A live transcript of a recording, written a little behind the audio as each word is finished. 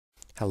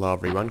Hello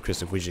everyone,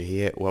 CrystalFissure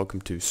here. Welcome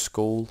to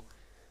School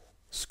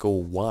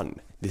 1.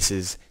 This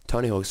is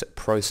Tony Hawk's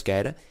Pro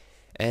Skater,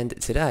 and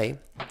today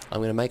I'm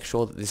going to make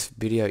sure that this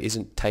video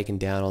isn't taken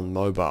down on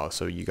mobile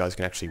so you guys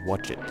can actually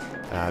watch it.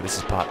 This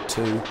is part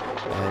 2,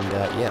 and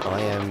yeah, I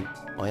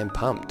am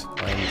pumped.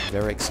 I am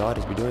very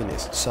excited to be doing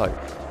this. So,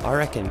 I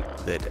reckon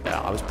that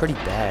I was pretty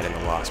bad in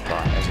the last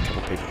part, as a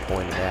couple of people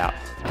pointed out,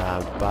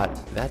 but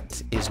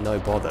that is no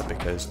bother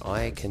because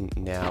I can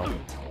now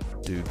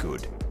do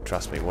good.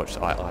 Trust me, watch.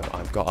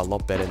 I've got a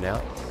lot better now.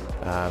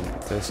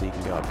 Firstly, you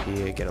can go up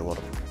here, get a lot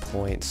of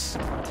points.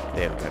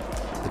 There we go.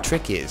 The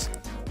trick is,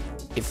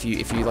 if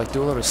you like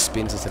do a lot of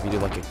spins and stuff, you do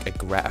like a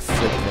flip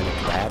and then a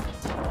grab.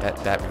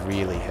 That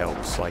really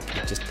helps. Like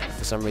it just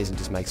for some reason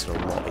just makes it a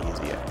lot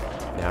easier.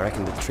 Now I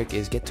reckon the trick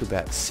is get to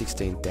about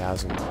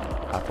 16,000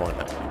 up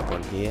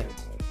on here,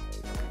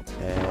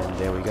 and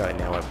there we go.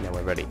 Now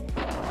we're ready.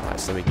 Alright,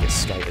 so we can get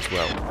skate as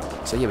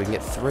well. So yeah, we can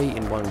get 3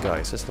 in one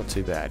go. So that's not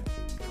too bad.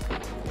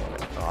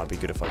 Oh, it'd be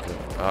good if I could.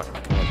 Oh,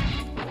 come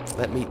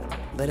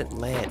on. Let it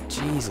land.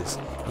 Jesus.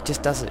 It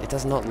just doesn't. It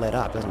does not let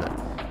up, doesn't it?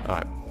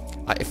 Alright.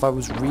 If I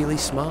was really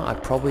smart, I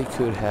probably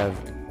could have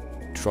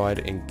tried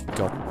to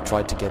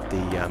get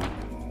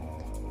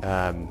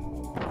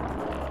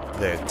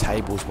the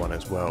tables one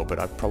as well, but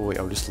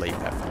I'll just leave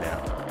that for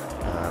now.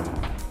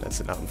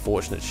 That's an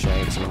unfortunate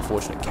shame. It's an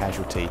unfortunate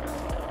casualty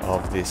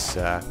of this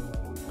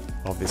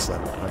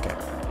level. Okay.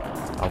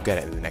 I'll get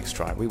it in the next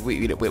try. We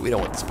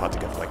don't want this part to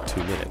go for like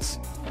 2 minutes.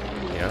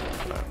 You know?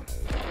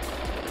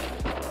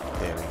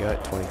 There we go,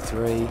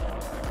 23.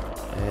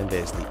 And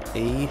there's the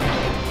E.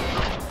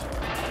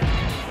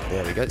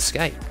 There we go,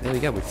 skate. There we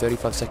go, with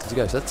 35 seconds to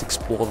go. So let's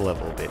explore the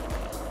level a bit.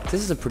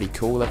 This is a pretty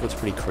cool level, it's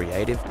pretty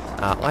creative.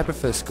 I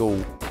prefer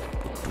School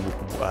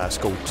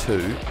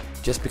 2,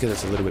 just because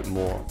it's a little bit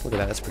more. Look at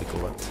that, that's pretty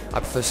cool. I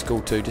prefer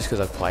School 2 just because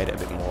I've played it a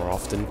bit more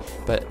often,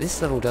 but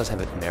this level does have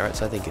its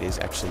merits. I think it is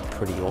actually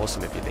pretty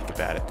awesome if you think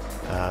about it.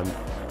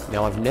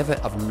 Now I've never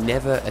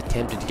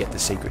attempted to get the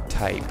secret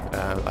tape.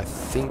 I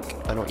think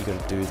I know what you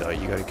got to do though.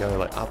 You got to go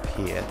like up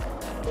here,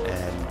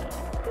 and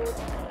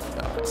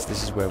so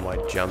this is where my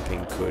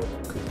jumping could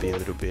be a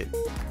little bit.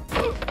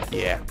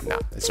 Yeah, nah,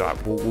 it's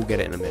alright. We'll get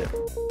it in a minute.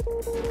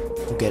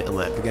 We'll get it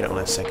on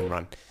our second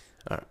run.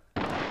 Alright.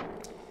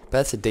 But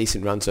that's a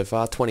decent run so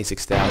far,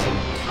 26,000,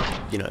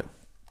 you know,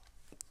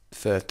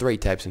 for 3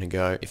 tapes in a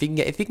go. If you can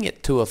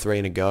get 2 or 3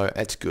 in a go,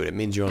 that's good. It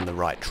means you're on the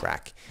right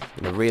track.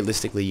 You know,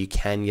 realistically, you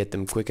can get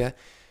them quicker,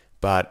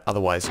 but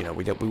otherwise, you know,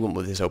 we want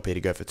with this LP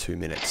to go for 2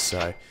 minutes.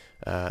 So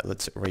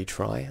let's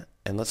retry,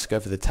 and let's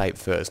go for the tape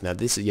first. Now,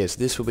 this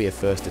will be a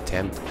first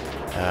attempt,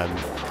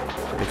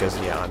 because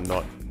yeah, I'm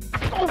not.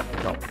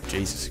 Oh,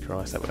 Jesus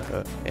Christ, that would have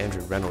hurt.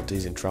 Andrew Reynolds,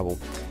 he's in trouble.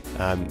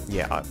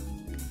 Yeah,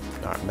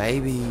 alright,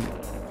 maybe.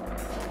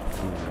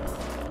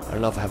 I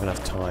don't know if I have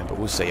enough time, but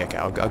we'll see. Okay,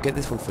 I'll get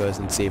this one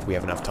first and see if we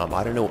have enough time.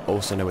 I don't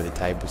also know where the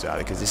tables are,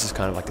 because this is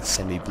kind of like a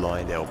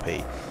semi-blind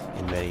LP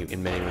in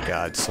many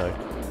regards. So,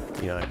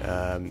 you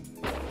know,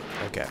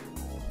 okay.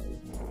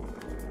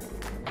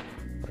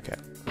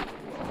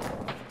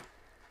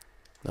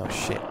 Oh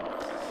shit.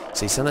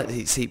 See,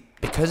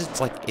 because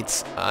it's like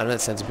I know it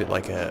sounds a bit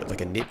like a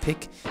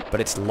nitpick, but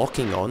it's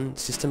locking on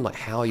system. Like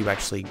how you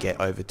actually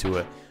get over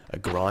to a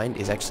grind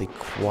is actually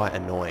quite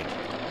annoying.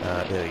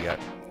 There we go.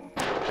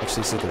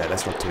 Actually, look at that.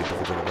 That's not too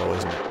difficult at all,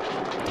 isn't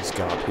it? Just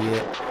go up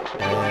here,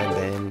 and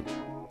then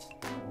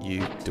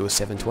you do a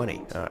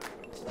 720. Alright,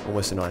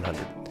 almost a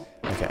 900.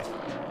 Okay,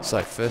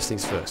 so first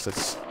things first.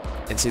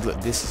 And see, look,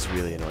 this is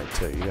really annoying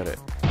too. You got it.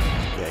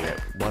 There you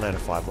go. 1 out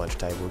of 5 lunch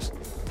tables.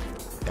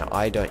 Now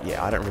I don't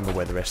remember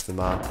where the rest of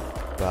them are,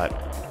 but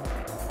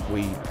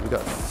we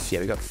got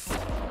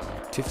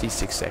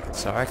 56 seconds.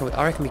 So I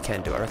reckon we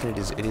can do it. I reckon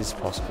it is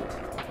possible.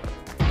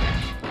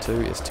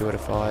 2 is 2 out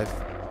of 5.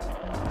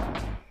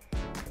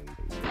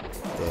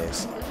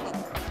 There's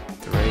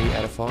 3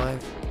 out of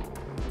 5.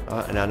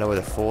 And I know where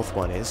the 4th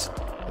one is.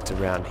 It's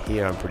around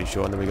here, I'm pretty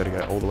sure. And then we got to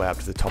go all the way up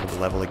to the top of the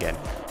level again.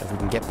 If we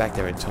can get back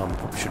there in time, we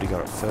probably should have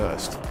got it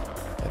first.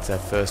 That's our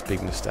first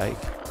big mistake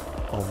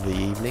of the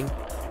evening.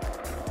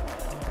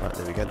 Right,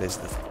 there we go. There's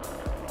the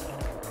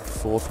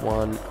 4th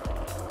one.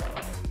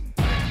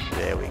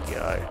 There we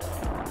go.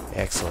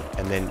 Excellent.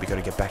 And then we got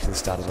to get back to the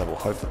start of the level.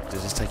 Hopefully,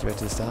 does this take you back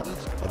to the start?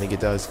 I think it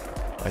does.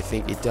 I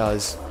think it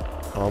does.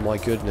 Oh my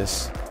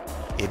goodness.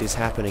 It is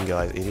happening,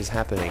 guys. It is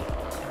happening.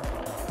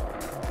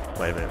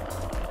 Wait a minute.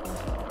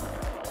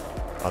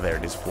 Oh, there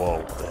it is. Whoa,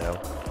 what the hell?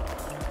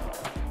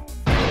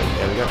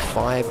 There we go.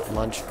 5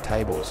 lunch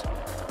tables.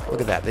 Look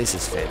at that. This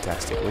is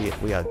fantastic.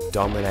 We are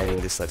dominating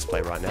this Let's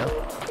Play right now.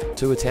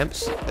 2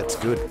 attempts. That's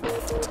good.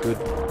 That's good.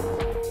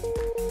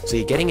 So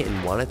you're getting it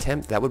in 1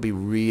 attempt. That would be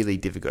really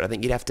difficult. I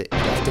think you'd have to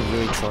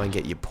really try and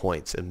get your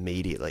points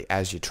immediately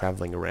as you're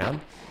traveling around.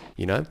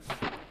 You know.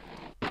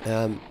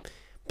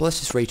 But let's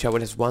just retry. We'll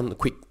just one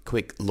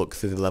quick look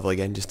through the level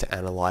again, just to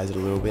analyze it a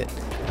little bit.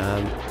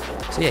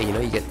 So yeah, you know,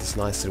 you get this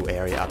nice little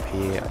area up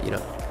here. You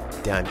know,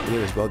 down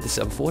here as well. This,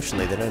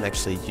 unfortunately, they don't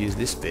actually use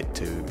this bit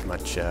too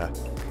much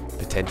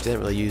potential. They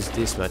don't really use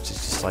this much.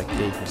 It's just like,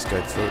 yeah, you can just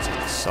go through. It's like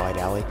a side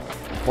alley.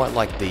 Quite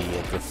like the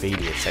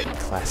graffiti. It's that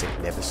classic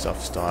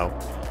Neversoft style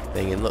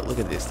thing. And look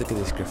at this. Look at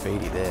this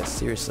graffiti there.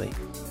 Seriously,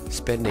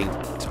 spending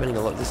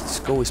a lot. This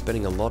school is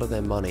spending a lot of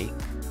their money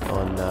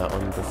on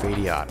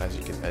graffiti art, as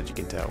you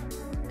can tell.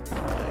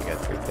 There you go,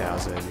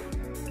 3,000.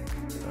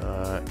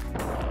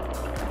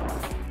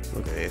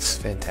 Look at this,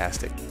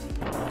 fantastic.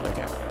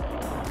 Okay.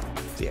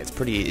 So yeah, it's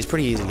pretty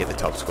easy to get the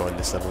top score in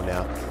this level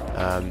now.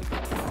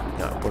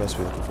 No, what else are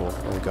we looking for?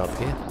 Oh, we go up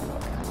here.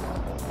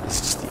 This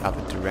is just the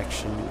other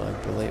direction, I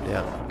believe.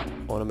 Now,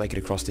 I want to make it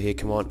across to here.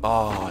 Come on.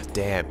 Oh,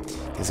 damn.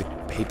 There's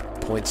a heap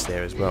of points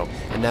there as well.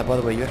 And now, by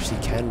the way, you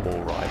actually can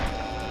wall ride.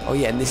 Oh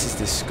yeah, and this is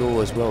the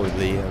school as well with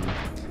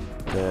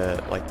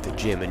the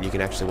gym, and you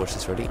can actually watch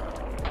this. Ready?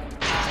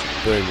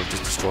 Boom! We've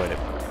just destroyed it.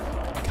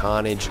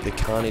 Carnage. The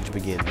carnage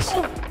begins.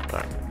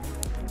 Alright.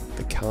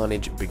 The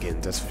carnage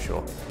begins. That's for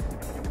sure.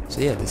 So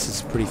yeah, this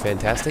is pretty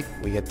fantastic.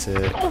 We get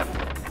to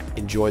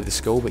enjoy the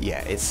school, but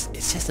yeah, it's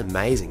just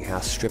amazing how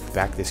stripped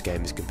back this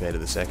game is compared to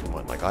the second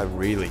one. Like, I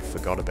really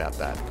forgot about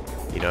that,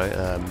 you know.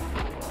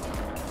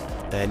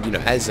 And you know,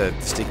 as the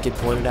Stick Kid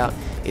pointed out,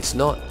 it's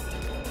not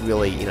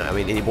really, you know, I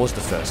mean, it was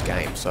the first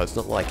game, so it's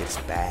not like it's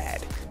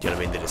bad. Do you know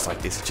what I mean? That it's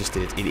like this. It's just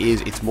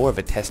it's more of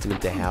a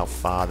testament to how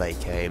far they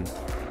came.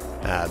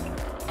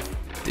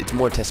 It's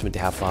more a testament to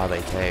how far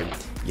they came,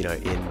 you know,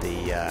 in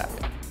the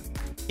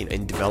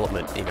in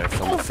development, you know,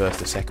 from the first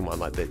to second one.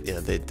 Like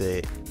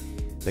the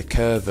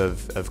curve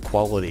of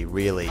quality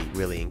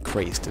really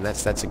increased, and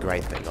that's a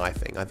great thing. I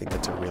think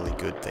that's a really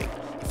good thing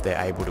if they're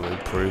able to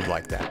improve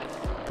like that.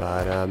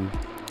 But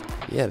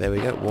yeah, there we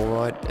go, wall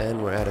ride,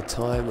 and we're out of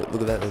time.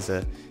 Look at that, there's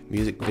a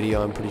music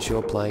video, I'm pretty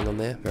sure, playing on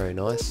there. Very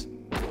nice.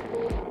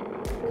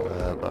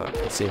 Alright,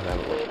 let's see if I have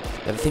a look.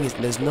 Now the thing is,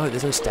 there's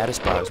no status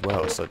bar as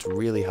well, so it's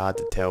really hard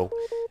to tell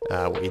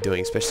what you're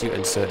doing, especially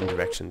in certain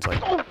directions. Like,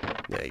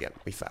 there you go,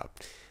 we failed.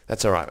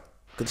 That's alright,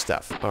 good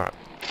stuff. Alright,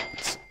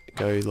 let's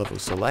go level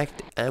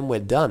select, and we're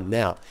done.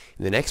 Now,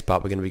 in the next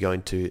part, we're going to be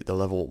going to the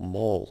level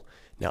Mall.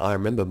 Now, I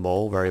remember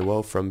Mall very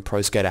well from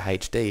Pro Skater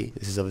HD.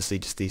 This is obviously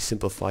just the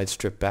simplified,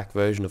 stripped-back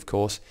version, of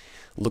course.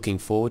 Looking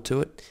forward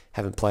to it.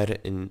 Haven't played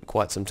it in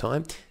quite some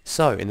time.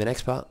 So, in the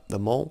next part, the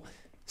Mall.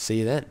 See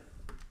you then.